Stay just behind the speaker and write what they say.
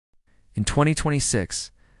In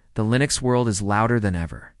 2026, the Linux world is louder than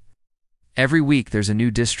ever. Every week there's a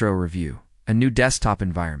new distro review, a new desktop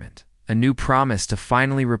environment, a new promise to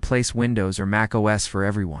finally replace Windows or Mac OS for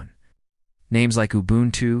everyone. Names like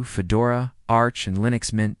Ubuntu, Fedora, Arch, and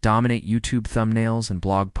Linux Mint dominate YouTube thumbnails and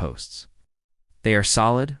blog posts. They are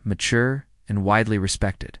solid, mature, and widely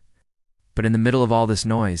respected. But in the middle of all this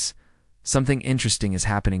noise, something interesting is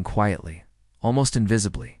happening quietly, almost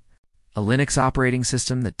invisibly. A Linux operating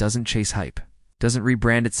system that doesn't chase hype, doesn't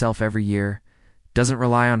rebrand itself every year, doesn't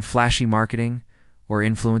rely on flashy marketing or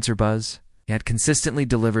influencer buzz, yet consistently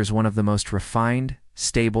delivers one of the most refined,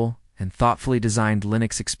 stable, and thoughtfully designed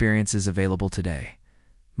Linux experiences available today.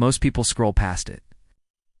 Most people scroll past it.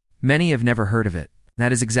 Many have never heard of it.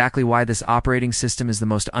 That is exactly why this operating system is the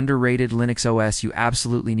most underrated Linux OS you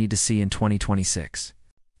absolutely need to see in 2026.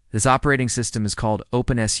 This operating system is called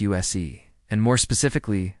OpenSUSE, and more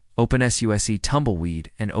specifically, OpenSUSE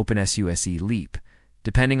Tumbleweed and OpenSUSE Leap,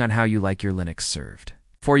 depending on how you like your Linux served.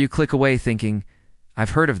 Before you click away thinking,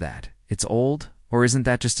 I've heard of that, it's old, or isn't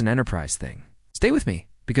that just an enterprise thing? Stay with me,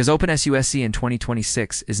 because OpenSUSE in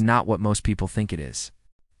 2026 is not what most people think it is.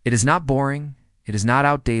 It is not boring, it is not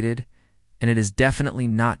outdated, and it is definitely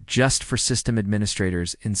not just for system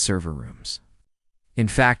administrators in server rooms. In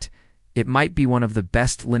fact, it might be one of the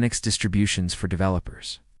best Linux distributions for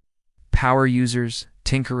developers. Power users,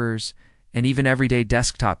 tinkerers, and even everyday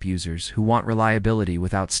desktop users who want reliability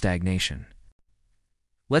without stagnation.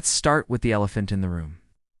 Let's start with the elephant in the room.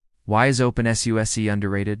 Why is OpenSUSE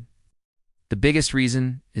underrated? The biggest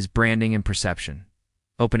reason is branding and perception.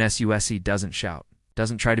 OpenSUSE doesn't shout,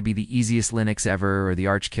 doesn't try to be the easiest Linux ever or the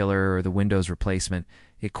Arch killer or the Windows replacement.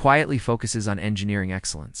 It quietly focuses on engineering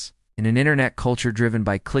excellence. In an internet culture driven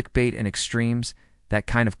by clickbait and extremes, that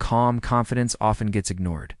kind of calm confidence often gets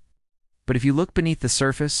ignored. But if you look beneath the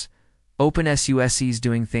surface, OpenSUSE is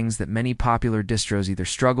doing things that many popular distros either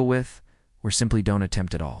struggle with or simply don't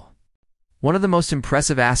attempt at all. One of the most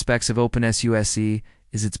impressive aspects of OpenSUSE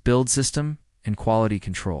is its build system and quality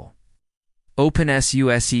control.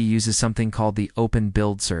 OpenSUSE uses something called the Open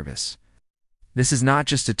Build Service. This is not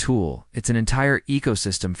just a tool, it's an entire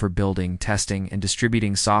ecosystem for building, testing, and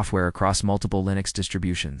distributing software across multiple Linux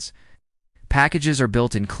distributions. Packages are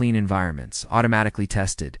built in clean environments, automatically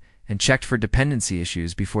tested, and checked for dependency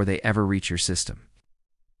issues before they ever reach your system.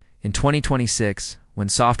 In 2026, when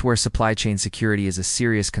software supply chain security is a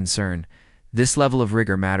serious concern, this level of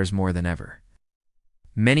rigor matters more than ever.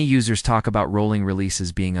 Many users talk about rolling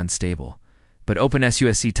releases being unstable, but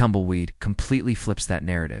OpenSUSE Tumbleweed completely flips that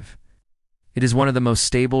narrative. It is one of the most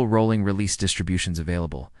stable rolling release distributions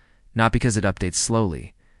available, not because it updates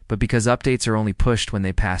slowly, but because updates are only pushed when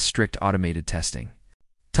they pass strict automated testing.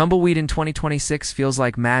 Tumbleweed in 2026 feels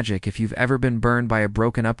like magic if you've ever been burned by a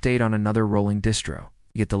broken update on another rolling distro.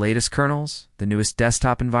 You get the latest kernels, the newest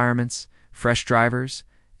desktop environments, fresh drivers,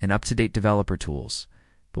 and up-to-date developer tools,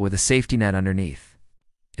 but with a safety net underneath.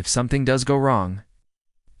 If something does go wrong,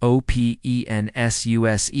 OpenSUSE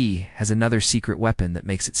has another secret weapon that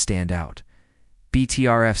makes it stand out: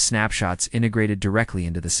 BTRF snapshots integrated directly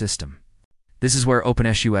into the system. This is where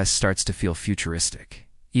OpenSUSE starts to feel futuristic,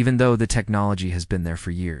 even though the technology has been there for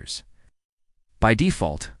years. By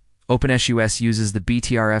default, OpenSUSE uses the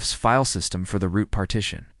BTRF's file system for the root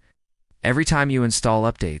partition. Every time you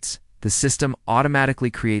install updates, the system automatically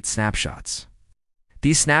creates snapshots.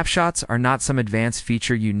 These snapshots are not some advanced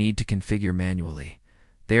feature you need to configure manually.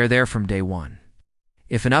 They are there from day one.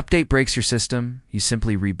 If an update breaks your system, you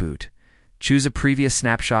simply reboot. Choose a previous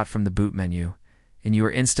snapshot from the boot menu, and you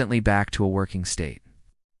are instantly back to a working state.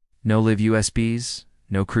 No live USBs,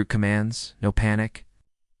 no CRUT commands, no panic.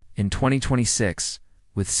 In 2026,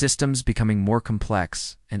 with systems becoming more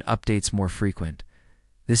complex and updates more frequent,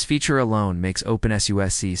 this feature alone makes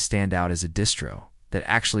OpenSUSE stand out as a distro that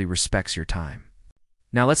actually respects your time.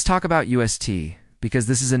 Now let's talk about UST, because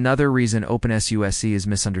this is another reason OpenSUSE is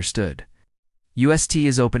misunderstood. UST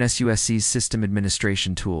is OpenSUSE's system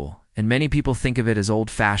administration tool, and many people think of it as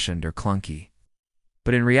old-fashioned or clunky.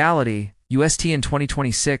 But in reality, UST in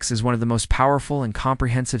 2026 is one of the most powerful and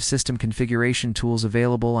comprehensive system configuration tools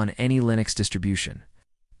available on any Linux distribution.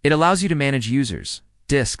 It allows you to manage users,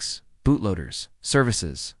 disks, bootloaders,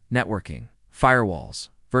 services, networking, firewalls,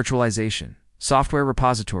 virtualization, software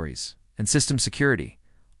repositories, and system security,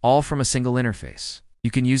 all from a single interface. You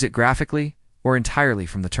can use it graphically or entirely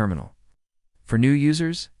from the terminal. For new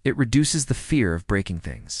users, it reduces the fear of breaking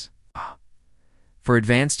things. For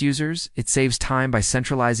advanced users, it saves time by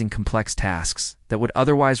centralizing complex tasks that would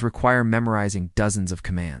otherwise require memorizing dozens of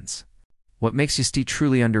commands. What makes UST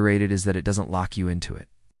truly underrated is that it doesn't lock you into it.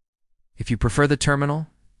 If you prefer the terminal,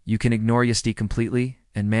 you can ignore UST completely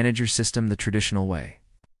and manage your system the traditional way.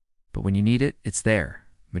 But when you need it, it's there,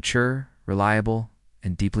 mature, reliable,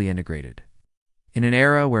 and deeply integrated. In an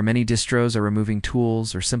era where many distros are removing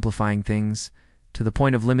tools or simplifying things to the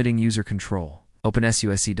point of limiting user control,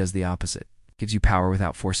 OpenSUSE does the opposite. It gives you power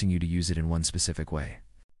without forcing you to use it in one specific way.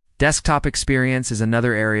 Desktop experience is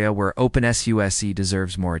another area where OpenSUSE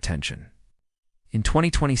deserves more attention. In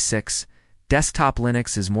 2026, desktop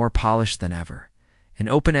Linux is more polished than ever, and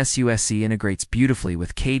OpenSUSE integrates beautifully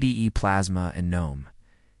with KDE Plasma and GNOME.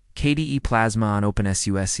 KDE Plasma on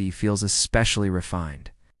OpenSUSE feels especially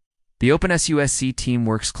refined. The OpenSUSE team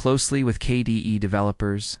works closely with KDE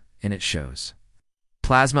developers, and it shows.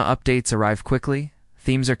 Plasma updates arrive quickly,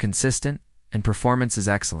 themes are consistent, and performance is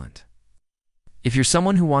excellent. If you're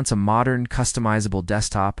someone who wants a modern, customizable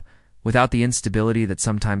desktop without the instability that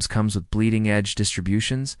sometimes comes with bleeding-edge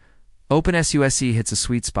distributions, OpenSUSE hits a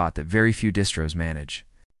sweet spot that very few distros manage.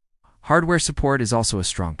 Hardware support is also a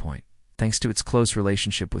strong point, thanks to its close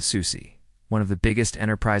relationship with SUSE, one of the biggest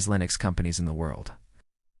enterprise Linux companies in the world.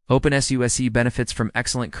 OpenSUSE benefits from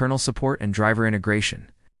excellent kernel support and driver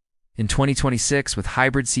integration. In 2026, with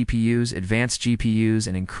hybrid CPUs, advanced GPUs,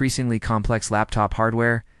 and increasingly complex laptop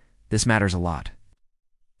hardware, this matters a lot.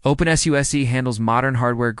 OpenSUSE handles modern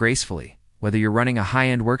hardware gracefully, whether you're running a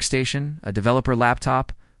high-end workstation, a developer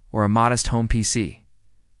laptop, or a modest home PC.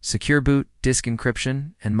 Secure boot, disk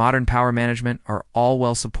encryption, and modern power management are all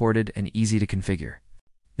well supported and easy to configure.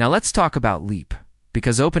 Now let's talk about Leap,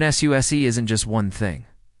 because OpenSUSE isn't just one thing.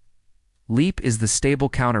 Leap is the stable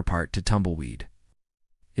counterpart to Tumbleweed.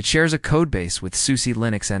 It shares a codebase with SUSE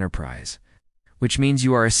Linux Enterprise, which means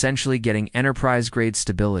you are essentially getting enterprise-grade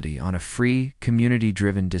stability on a free,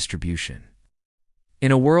 community-driven distribution.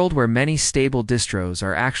 In a world where many stable distros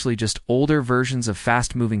are actually just older versions of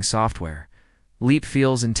fast-moving software, Leap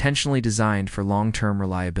feels intentionally designed for long-term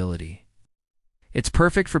reliability. It's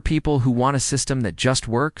perfect for people who want a system that just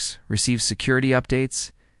works, receives security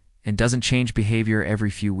updates, and doesn't change behavior every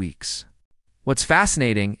few weeks. What's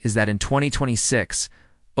fascinating is that in 2026,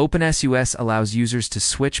 OpenSUSE allows users to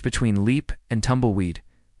switch between Leap and Tumbleweed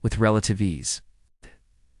with relative ease.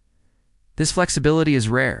 This flexibility is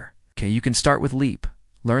rare. You can start with Leap,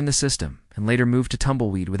 learn the system, and later move to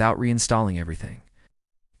Tumbleweed without reinstalling everything.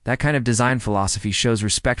 That kind of design philosophy shows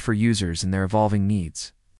respect for users and their evolving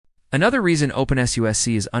needs. Another reason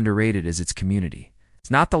OpenSUSE is underrated is its community. It's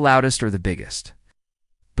not the loudest or the biggest,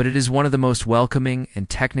 but it is one of the most welcoming and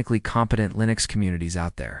technically competent Linux communities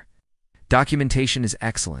out there. Documentation is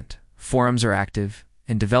excellent, forums are active,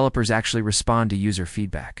 and developers actually respond to user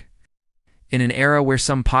feedback. In an era where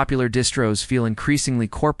some popular distros feel increasingly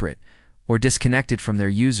corporate or disconnected from their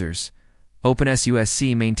users,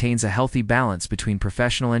 OpenSUSE maintains a healthy balance between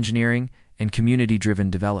professional engineering and community-driven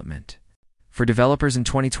development. For developers in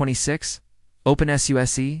 2026,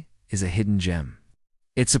 OpenSUSE is a hidden gem.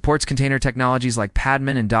 It supports container technologies like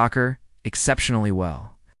Padman and Docker exceptionally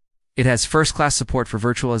well. It has first-class support for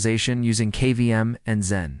virtualization using KVM and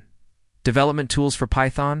Xen. Development tools for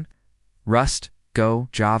Python, Rust, Go,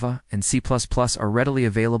 Java, and C++ are readily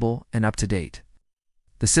available and up-to-date.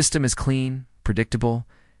 The system is clean, predictable,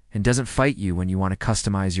 and doesn't fight you when you want to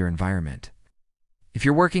customize your environment. If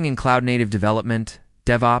you're working in cloud-native development,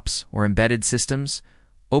 DevOps, or embedded systems,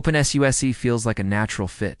 OpenSUSE feels like a natural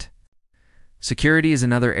fit. Security is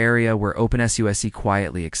another area where OpenSUSE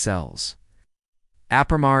quietly excels.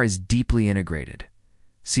 Apermar is deeply integrated.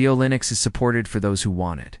 CO Linux is supported for those who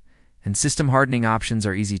want it, and system hardening options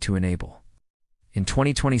are easy to enable. In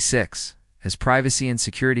 2026, as privacy and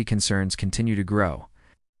security concerns continue to grow,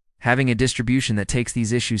 having a distribution that takes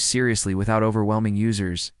these issues seriously without overwhelming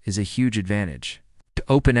users is a huge advantage.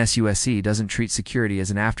 OpenSUSE doesn't treat security as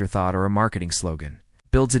an afterthought or a marketing slogan.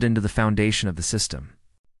 It builds it into the foundation of the system.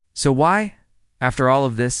 So why, after all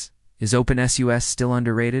of this, is OpenSUSE still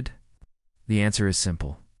underrated? The answer is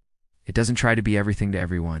simple. It doesn't try to be everything to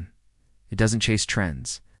everyone. It doesn't chase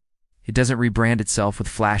trends. It doesn't rebrand itself with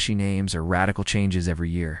flashy names or radical changes every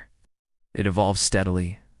year. It evolves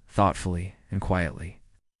steadily, thoughtfully, and quietly.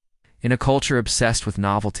 In a culture obsessed with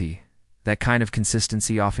novelty, that kind of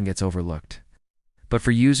consistency often gets overlooked. But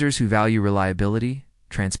for users who value reliability,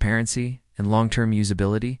 transparency, and long-term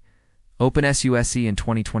usability, OpenSUSE in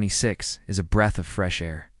 2026 is a breath of fresh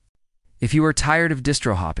air. If you are tired of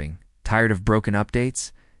distro hopping, tired of broken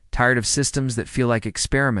updates, tired of systems that feel like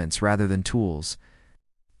experiments rather than tools,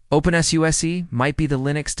 OpenSUSE might be the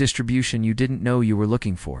Linux distribution you didn't know you were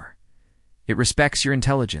looking for. It respects your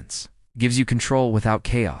intelligence, gives you control without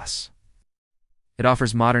chaos. It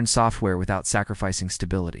offers modern software without sacrificing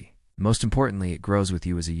stability. Most importantly, it grows with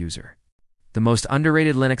you as a user. The most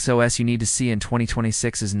underrated Linux OS you need to see in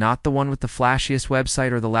 2026 is not the one with the flashiest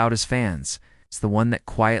website or the loudest fans. It's the one that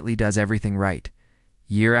quietly does everything right,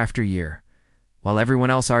 year after year, while everyone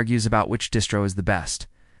else argues about which distro is the best.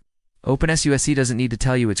 OpenSUSE doesn't need to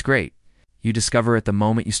tell you it's great. You discover it the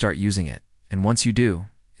moment you start using it, and once you do,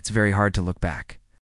 it's very hard to look back.